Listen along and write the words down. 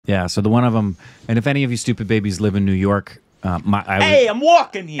Yeah, so the one of them, and if any of you stupid babies live in New York, hey, I'm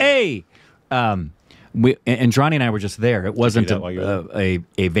walking here. Hey, and Johnny and I were just there. It wasn't a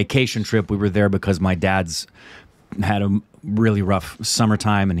vacation trip. We were there because my dad's had a really rough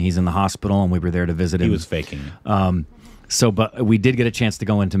summertime, and he's in the hospital, and we were there to visit him. He was faking. But we did get a chance to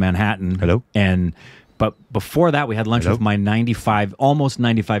go into Manhattan. Hello. But before that, we had lunch with my almost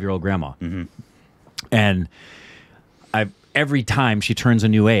 95-year-old grandma, and every time she turns a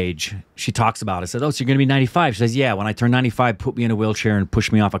new age, she talks about it. I said, oh, so you're going to be 95. She says, yeah, when I turn 95, put me in a wheelchair and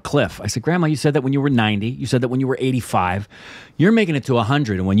push me off a cliff. I said, Grandma, you said that when you were 90. You said that when you were 85. You're making it to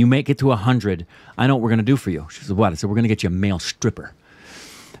 100. And when you make it to 100, I know what we're going to do for you. She said, what? I said, we're going to get you a male stripper.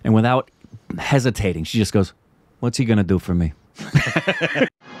 And without hesitating, she just goes, what's he going to do for me?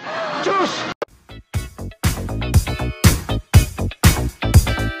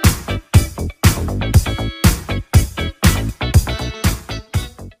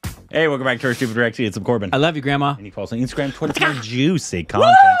 Hey, welcome back to our Stupid Direct. It's Corbin. I love you, Grandma. And you follow us on Instagram, Twitter for more juicy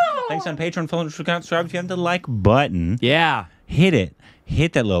content. Thanks on Patreon. Follow us, subscribe if you have the like button. Yeah. Hit it.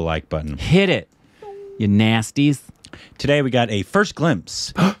 Hit that little like button. Hit it, you nasties. Today we got a first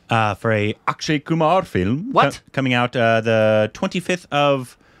glimpse for a Akshay Kumar film. What? Coming out the 25th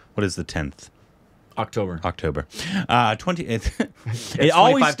of, what is the 10th? October. 20th. It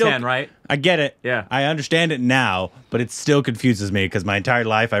always still 10, right? I get it. Yeah. I understand it now, but it still confuses me because my entire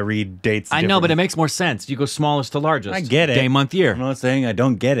life I read dates. I know, but it makes more sense. You go smallest to largest. I get it. Day, month, year. I'm not saying I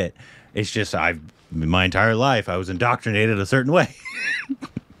don't get it. It's just my entire life I was indoctrinated a certain way.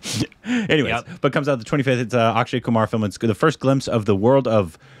 Anyways, but it comes out the 25th. It's an Akshay Kumar film. It's the first glimpse of the world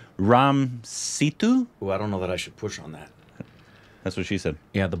of SETU. Oh, I don't know that I should push on that. That's what she said.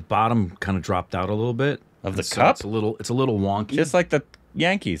 Yeah, the bottom kind of dropped out a little bit of the cup. It's a little wonky. Just like the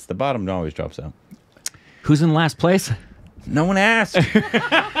Yankees, the bottom always drops out. Who's in last place? No one asked.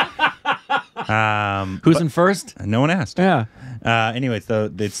 Who's in first? No one asked. Yeah. Anyways,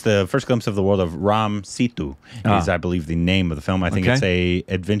 it's the first glimpse of the world of SETU. Is I believe the name of the film. I think it's a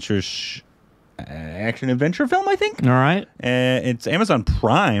action adventure film. I think. All right. It's Amazon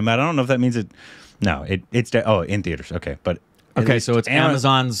Prime. I don't know if that means it. No, it's in theaters. Okay, but. Okay, so it's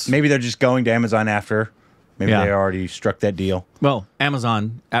Amazon's... Maybe they're just going to Amazon after. Maybe they already struck that deal. Well,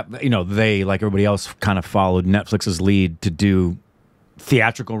 Amazon, they, like everybody else, kind of followed Netflix's lead to do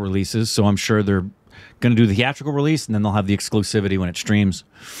theatrical releases. So I'm sure they're going to do the theatrical release, and then they'll have the exclusivity when it streams.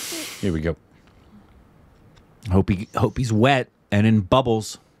 Here we go. Hope he's wet and in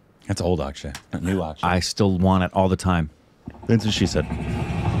bubbles. That's old Akshay, not new Akshay. I still want it all the time. That's what she said.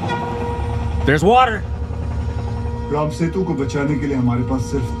 There's water. Ram Setu को बचाने के लिए हमारे पास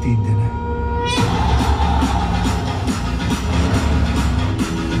सिर्फ 3 दिन है।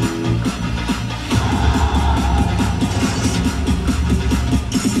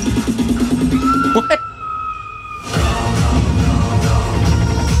 What?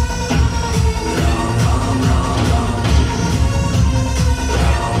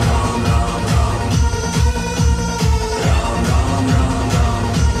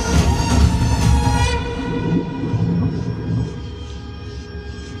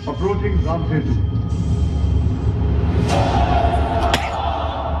 Approaching Ram Setu.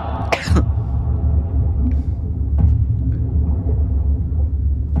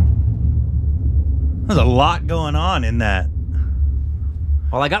 There's a lot going on in that.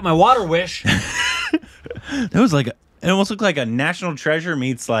 Well, I got my water wish. That was like, it almost looked like a National Treasure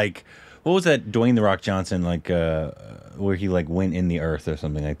meets like, what was that Dwayne The Rock Johnson, like, where he like went in the earth or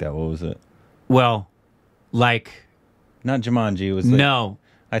something like that? What was it? Well, like. Not Jumanji. It was like, no.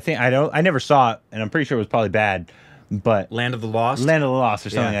 I never saw it, and I'm pretty sure it was probably bad, but Land of the Lost? Land of the Lost or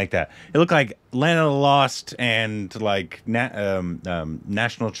something like that. It looked like Land of the Lost and like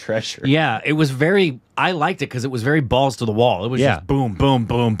National Treasure. Yeah, it was very, I liked it because it was very balls to the wall. It was just boom, boom,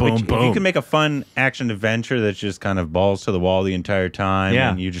 boom, boom, boom. You can make a fun action adventure that's just kind of balls to the wall the entire time.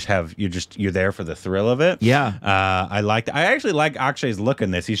 Yeah. And you're there for the thrill of it. Yeah. I actually like Akshay's look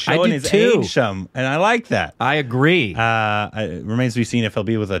in this. He's showing his age some, and I like that. I agree. It remains to be seen if he'll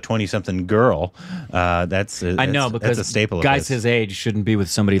be with a 20-something girl. I know, because that's a staple of guys his age shouldn't be with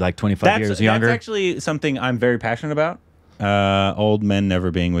somebody like 25 years younger. That's actually something I'm very passionate about. Old men never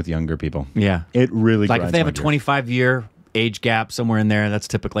being with younger people. Yeah. It really like if they have a 25-year age gap somewhere in there, that's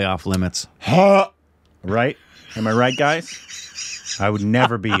typically off limits. Right? Am I right, guys? I would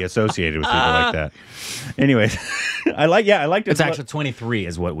never be associated with people like that. Anyways, I liked it. It's actually 23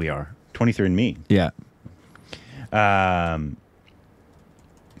 is what we are. 23 and me. Yeah.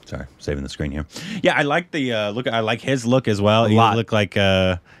 Sorry, saving the screen here. Yeah, I like the look. I like his look as well. He looked like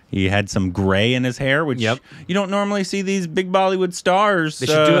he had some gray in his hair, which you don't normally see these big Bollywood stars. They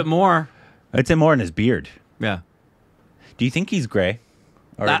should do it more. I'd say more in his beard. Yeah. Do you think he's gray?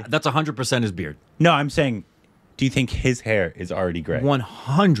 That's 100% his beard. No, I'm saying, do you think his hair is already gray?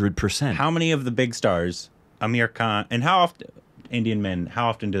 100%. How many of the big stars, Amir Khan, and how often, Indian men, how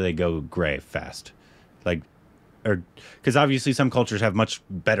often do they go gray fast? Like, or, because obviously some cultures have much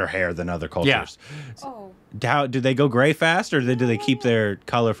better hair than other cultures. Yeah. Oh. How, do they go gray fast, or do they keep their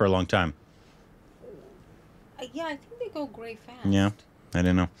color for a long time? Yeah, I think they go gray fast. Yeah. I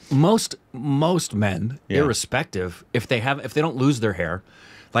didn't know. Most men, irrespective, if they don't lose their hair,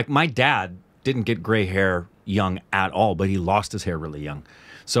 like my dad didn't get gray hair young at all, but he lost his hair really young.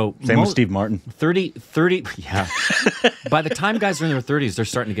 So same with Steve Martin. 30, yeah. By the time guys are in their 30s, they're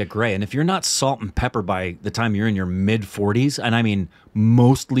starting to get gray. And if you're not salt and pepper by the time you're in your mid 40s, and I mean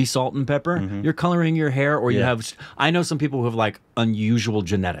mostly salt and pepper, you're coloring your hair, or you have. I know some people who have like unusual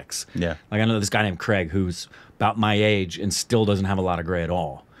genetics. Yeah. Like I know this guy named Craig who's about my age and still doesn't have a lot of gray at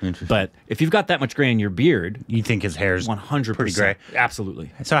all. But if you've got that much gray in your beard, you think his hair's 100% pretty gray.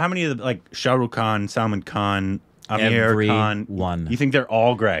 Absolutely. So how many of the, like Shah Rukh Khan, Salman Khan, Amir Khan, one. You think they're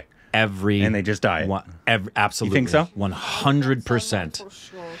all gray? And they just dye it? Absolutely. You think so?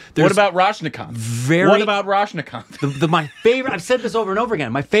 100%. What about Rajnikant? What about Rajnikant? My favorite, I've said this over and over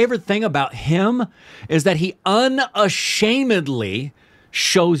again, my favorite thing about him is that he unashamedly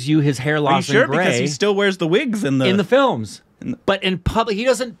shows you his hair loss and gray. Because he still wears the wigs in the films. But in public, he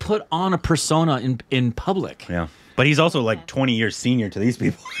doesn't put on a persona in public. Yeah. But he's also like 20 years senior to these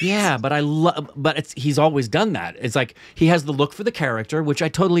people. Yeah, but he's always done that. It's like he has the look for the character, which I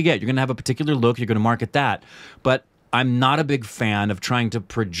totally get. You're going to have a particular look, you're going to market that. But I'm not a big fan of trying to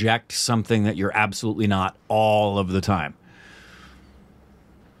project something that you're absolutely not all of the time.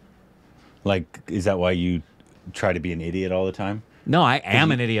 Like, is that why you try to be an idiot all the time? No, I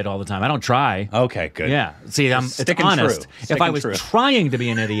am an idiot all the time. I don't try. Okay, good. Yeah. See, it's honest. If I was trying to be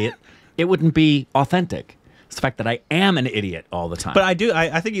an idiot, it wouldn't be authentic. It's the fact that I am an idiot all the time. But I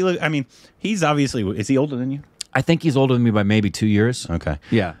think he look. I mean, he's obviously. Is he older than you? I think he's older than me by maybe 2 years. Okay.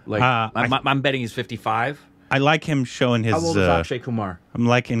 Yeah. Like I'm betting he's 55. I like him showing his. How old is Akshay Kumar? I'm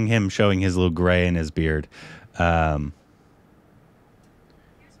liking him showing his little gray in his beard.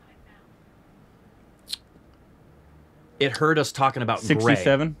 It hurt us talking about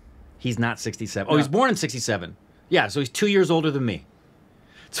 67. Gray. He's not 67. Oh, he's born in 67. Yeah, so he's 2 years older than me.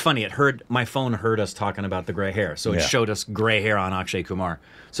 It's funny. My phone heard us talking about the gray hair, so it showed us gray hair on Akshay Kumar.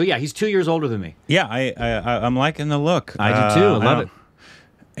 So yeah, he's 2 years older than me. Yeah, I'm liking the look. I do too. I love it.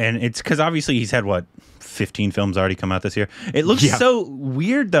 And it's because obviously he's had 15 films already come out this year. It looks so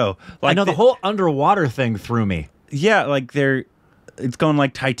weird though. Like I know the whole underwater thing threw me. Yeah, like it's going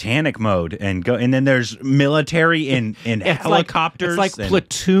like Titanic mode and then there's military in helicopters. It's like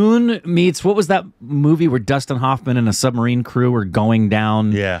Platoon meets, what was that movie where Dustin Hoffman and a submarine crew were going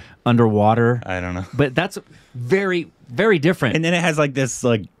down underwater? I don't know. But that's very, very different. And then it has like this,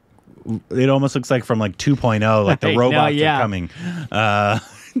 like, it almost looks like from like 2.0, like the robots are coming.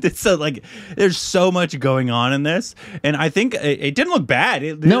 So like, there's so much going on in this, and I think it didn't look bad.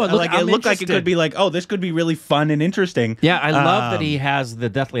 It looked like it could be like, oh, this could be really fun and interesting. Yeah, I love that he has the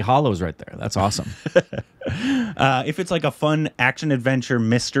Deathly Hallows right there. That's awesome. If it's like a fun action adventure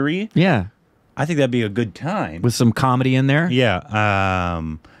mystery, I think that'd be a good time with some comedy in there. Yeah,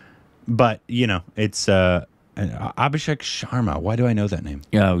 but it's Abhishek Sharma. Why do I know that name?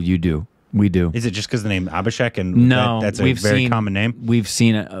 Oh, you do. We do. Is it just because the name Abhishek and no? That's a very common name. We've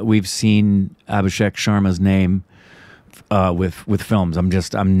seen Abhishek Sharma's name with films. I'm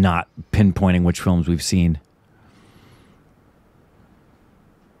not pinpointing which films we've seen.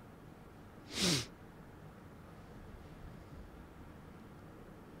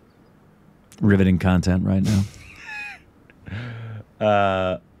 Riveting content right now.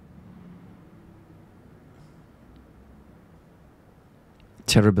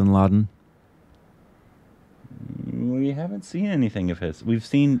 Terror bin Laden. We haven't seen anything of his. We've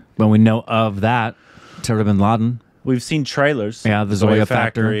seen. Well, we know of that. Terror bin Laden. We've seen trailers. Yeah, the Zoya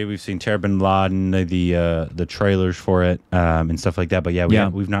Factory. We've seen Terror bin Laden, the trailers for it, and stuff like that. But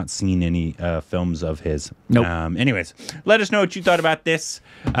we've not seen any films of his. Nope. Anyways, let us know what you thought about this.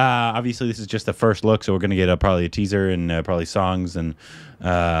 Obviously, this is just the first look, so we're going to get probably a teaser and probably songs and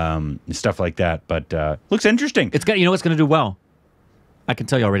stuff like that. But looks interesting. It's got. You know what's going to do well? I can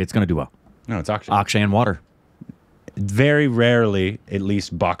tell you already. It's going to do well. No, it's Akshay. Akshay and water. Very rarely, at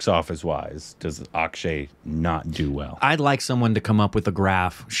least box office wise, does Akshay not do well. I'd like someone to come up with a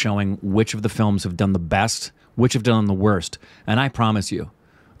graph showing which of the films have done the best, which have done the worst. And I promise you,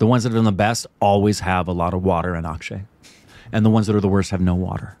 The ones that have done the best always have a lot of water in Akshay. And the ones that are the worst have no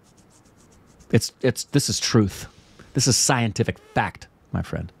water. This is truth. This is scientific fact, my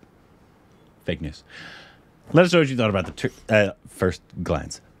friend. Fake news. Let us know what you thought about the first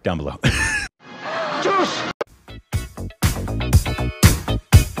glance down below.